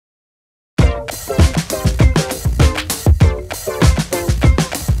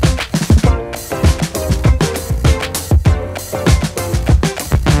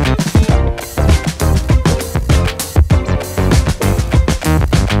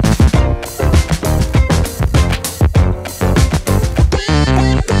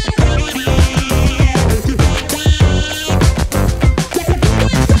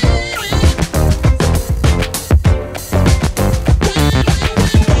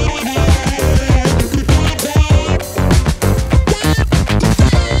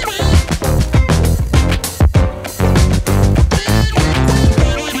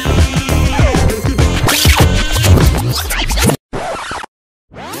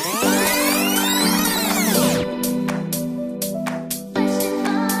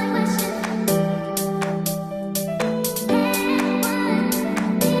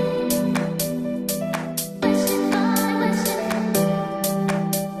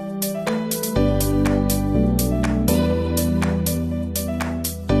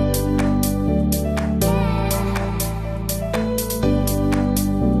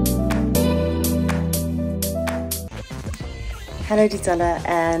Hello Ditsala,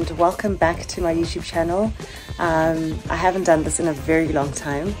 and welcome back to my YouTube channel. I haven't done this in a very long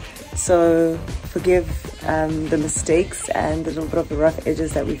time, so forgive the mistakes and the little bit of the rough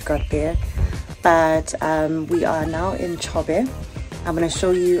edges that we've got there. But we are now in Chobe. I'm going to show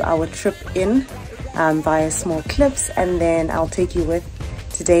you our trip in via small clips, and then I'll take you with.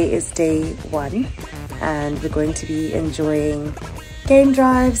 Today is day 1 and we're going to be enjoying game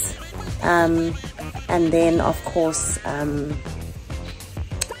drives, and then of course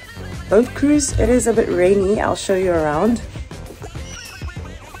boat cruise. It is a bit rainy. I'll show you around.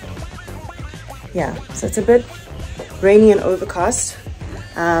 Yeah, so it's a bit rainy and overcast,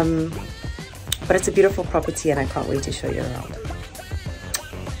 but it's a beautiful property and I can't wait to show you around.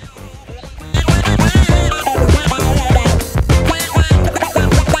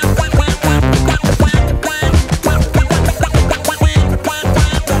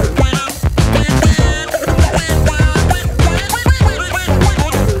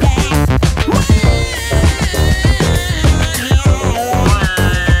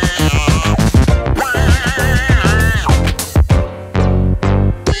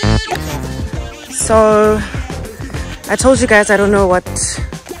 So I told you guys I don't know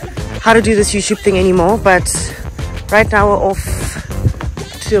how to do this YouTube thing anymore, but right now we're off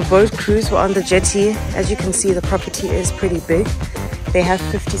to a boat cruise. We're on the jetty. As you can see, the property is pretty big. They have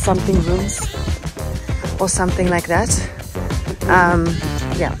 50 something rooms or something like that.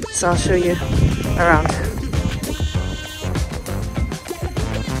 Yeah, so I'll show you around.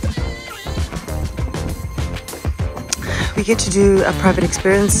 We get to do a private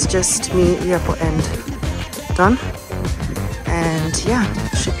experience, just me, Yapo and Don, and yeah,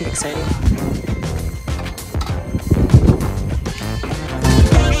 it should be exciting.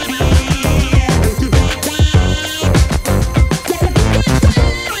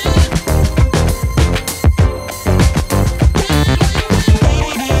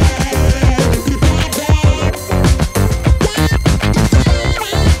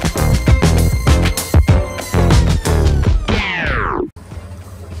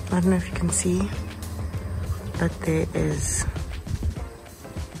 I don't know if you can see, but there is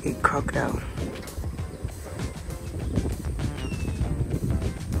a crocodile.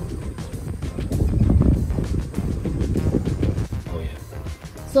 Oh yeah.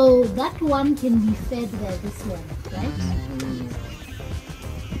 So that one can be fed by this one, right?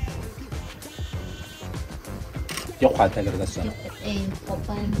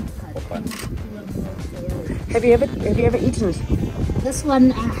 Have you ever eaten it? This one,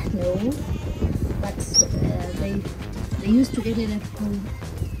 no, but they used to get it at home.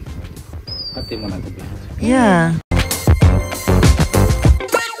 Yeah.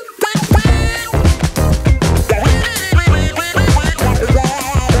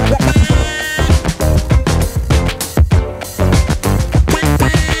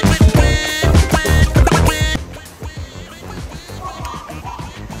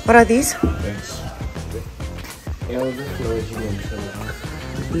 What are these?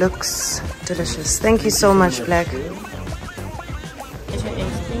 Looks delicious. Thank you so much, Black. Special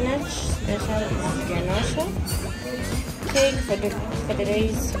is spinach, special is ganache. Cake for the day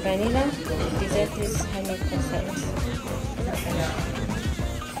is vanilla. Dessert is honey croissant.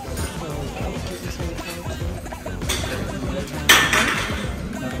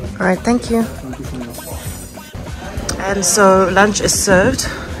 Alright, thank you. And so lunch is served.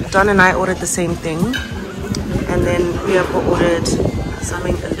 Don and I ordered the same thing. And then we have ordered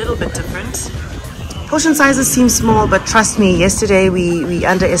something a little bit different. Portion sizes seem small, but trust me, yesterday we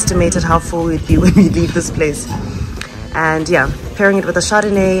underestimated how full we'd be when we leave this place. And yeah, pairing it with a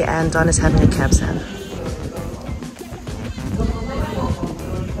Chardonnay, and Don is having a cab salad.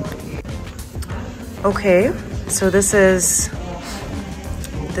 Okay, so this is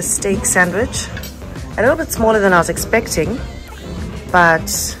the steak sandwich. A little bit smaller than I was expecting,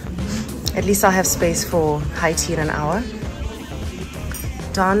 but at least I'll have space for high tea in an hour.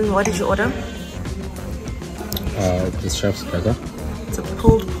 Don, what did you order? The chef's burger. It's a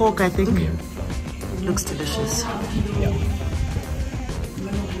pulled pork, I think. Yeah. Looks delicious. Yeah.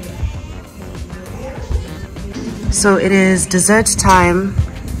 So it is dessert time.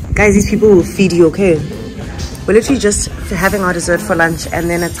 Guys, these people will feed you, okay? We're literally just having our dessert for lunch, and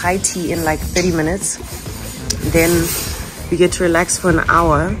then it's high tea in like 30 minutes. Then we get to relax for an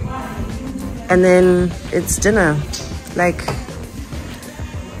hour, and then it's dinner. Like,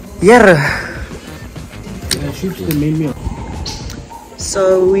 yeah. The main meal.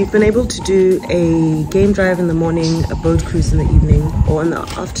 So we've been able to do a game drive in the morning, a boat cruise in the evening, or in the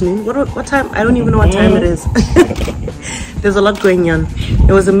afternoon. What time? I don't even know what time it is. There's a lot going on.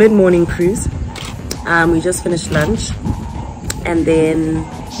 It was a mid-morning cruise. We just finished lunch, And then,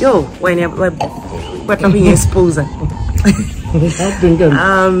 what nothing is sposa.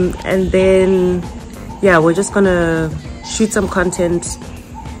 And then, yeah, we're just gonna shoot some content,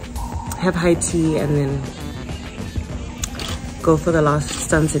 have high tea, and then go for the last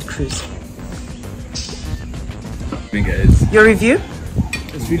sunset cruise. Hey guys. Your review?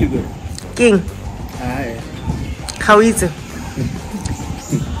 It's really good. King. Hi. How is it?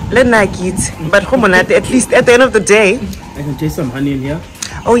 Let not eat, but come on, at least at the end of the day. I can taste some honey in here.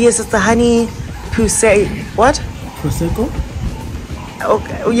 Oh yes, it's the honey what? Prosecco?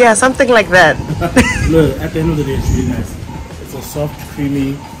 Okay, oh, yeah, something like that. No, at the end of the day, it's really nice. It's a soft,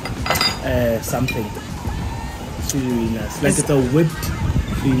 creamy something. It's really, really nice. Like it's a whipped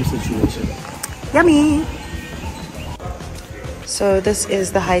cream situation. Yummy. So this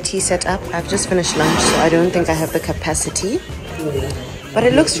is the high tea setup. I've just finished lunch, so I don't think I have the capacity. But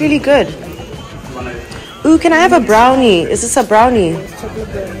it looks really good. Ooh, can I have a brownie? Is this a brownie?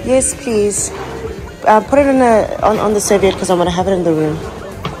 Yes, please. Put it on the serviette because I'm going to have it in the room.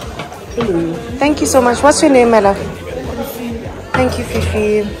 Hello. Thank you so much. What's your name, Mela? Thank you,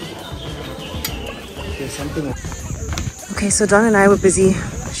 Fifi. Okay, so Don and I were busy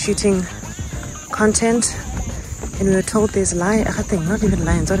shooting content. And we were told there's not even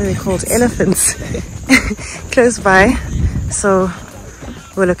lions, what are they called? Elephants close by. So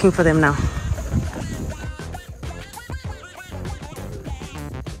we're looking for them now.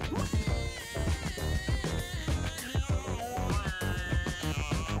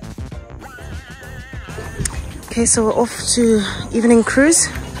 Okay, so we're off to evening cruise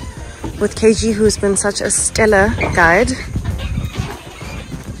with KG, who's been such a stellar guide.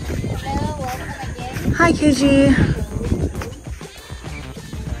 Hi KG.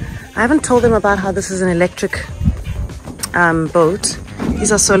 I haven't told them about how this is an electric boat.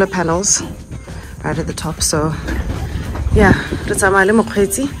 These are solar panels right at the top. So yeah,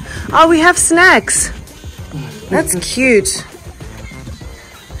 oh, we have snacks. That's cute.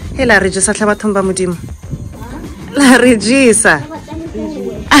 Hey, la Regisa tlhabathomba modimo. La Regisa.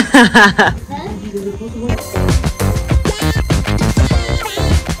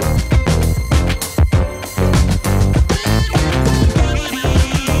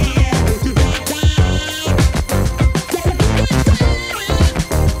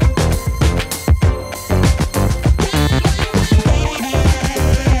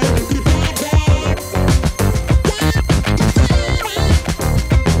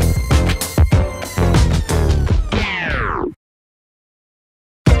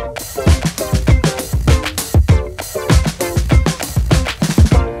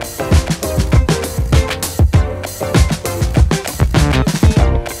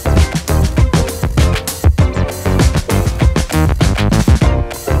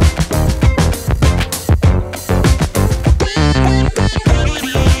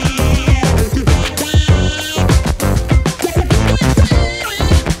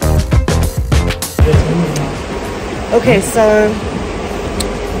 Okay, so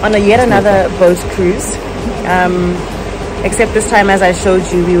on yet another boat cruise, except this time, as I showed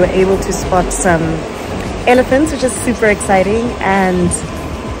you, we were able to spot some elephants, which is super exciting, and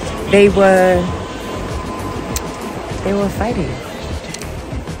they were fighting.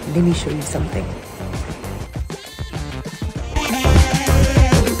 Let me show you something.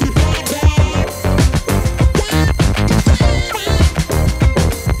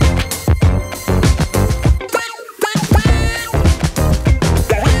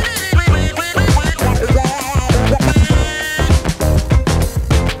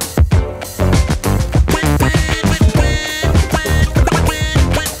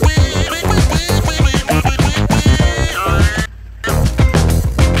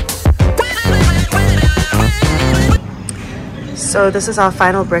 So this is our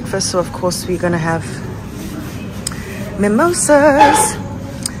final breakfast, so of course we're gonna have mimosas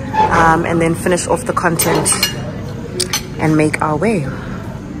and then finish off the content and make our way.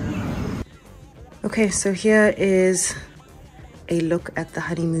 Okay, so here is a look at the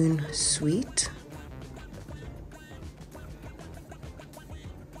honeymoon suite.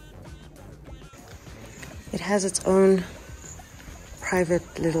 It has its own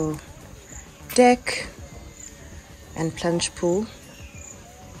private little deck and plunge pool,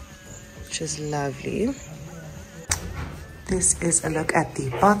 which is lovely. This is a look at the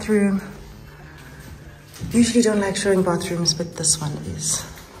bathroom. Usually don't like showing bathrooms, but this one is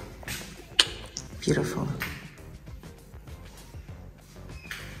beautiful.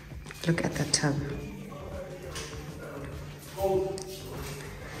 Look at that tub.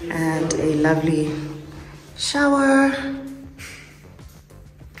 And a lovely shower.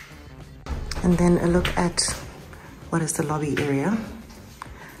 And then a look at what is the lobby area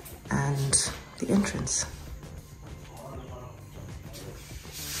and the entrance.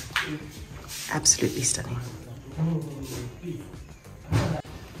 Absolutely stunning.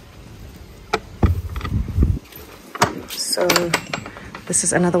 So this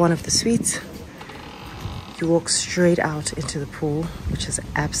is another one of the suites. You walk straight out into the pool, which is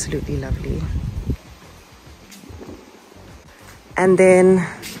absolutely lovely. And then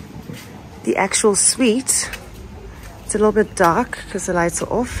the actual suite, it's a little bit dark because the lights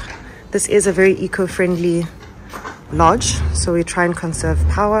are off. This is a very eco-friendly lodge, so we try and conserve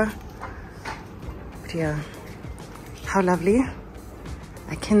power. But yeah, how lovely.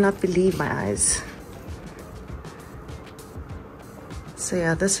 I cannot believe my eyes. So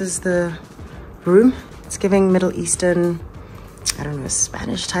yeah, this is the room. It's giving Middle Eastern, I don't know,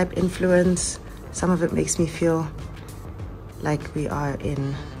 Spanish type influence. Some of it makes me feel like we are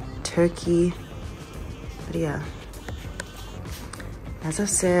in Turkey. But yeah, as I've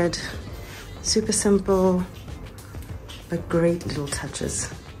said, super simple, but great little touches.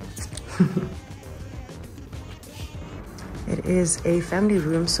 It is a family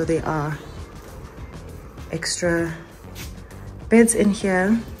room, so there are extra beds in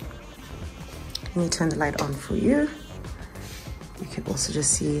here. Let me turn the light on for you. You can also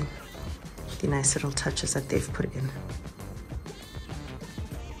just see the nice little touches that they've put in.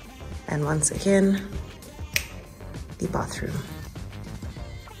 And once again, the bathroom.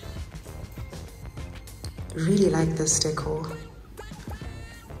 Really like this decor.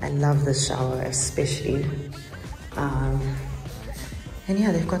 I love the shower especially. And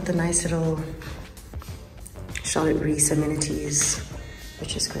yeah, they've got the nice little Charlotte Reese amenities,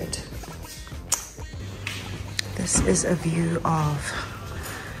 which is great. This is a view of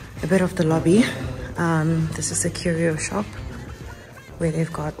a bit of the lobby. This is a curio shop where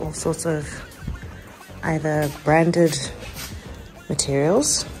they've got all sorts of either branded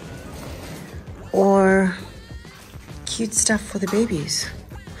materials or cute stuff for the babies.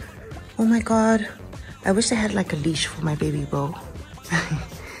 Oh my god, I wish I had like a leash for my baby Bo.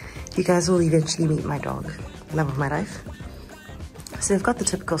 You guys will eventually meet my dog, love of my life. So they've got the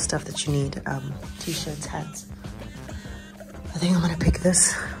typical stuff that you need, t-shirts, hats. I think I'm gonna pick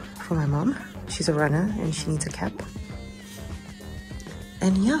this for my mom. She's a runner and she needs a cap.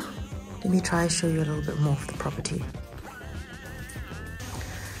 And yeah, let me try show you a little bit more of the property.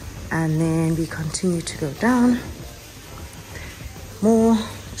 And then we continue to go down. More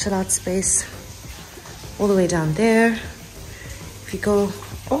chill out space all the way down there. If you go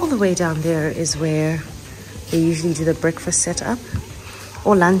all the way down there is where they usually do the breakfast setup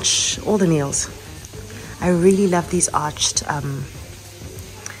or lunch, all the meals. I really love these arched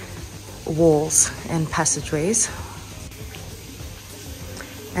walls and passageways.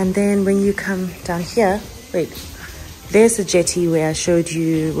 And then when you come down here, wait, there's the jetty where I showed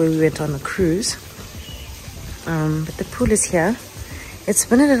you where we went on the cruise. But the pool is here. It's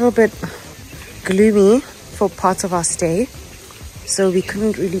been a little bit gloomy for parts of our stay, so we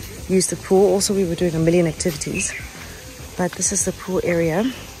couldn't really use the pool. Also, we were doing a million activities, but this is the pool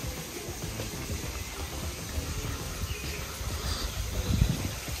area.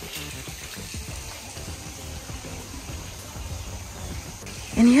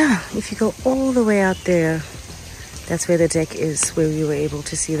 And yeah, if you go all the way out there, that's where the deck is, where we were able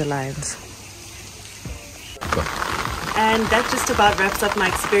to see the lions. And that just about wraps up my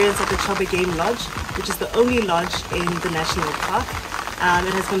experience at the Chobe Game Lodge, which is the only lodge in the national park.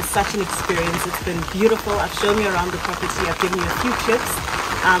 It has been such an experience. It's been beautiful. I've shown you around the property. I've given you a few clips.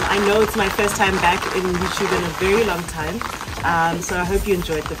 I know it's my first time back in YouTube in a very long time. So I hope you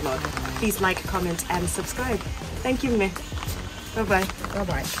enjoyed the vlog. Please like, comment, and subscribe. Thank you, me. Bye-bye.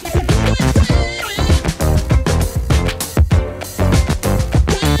 Bye-bye.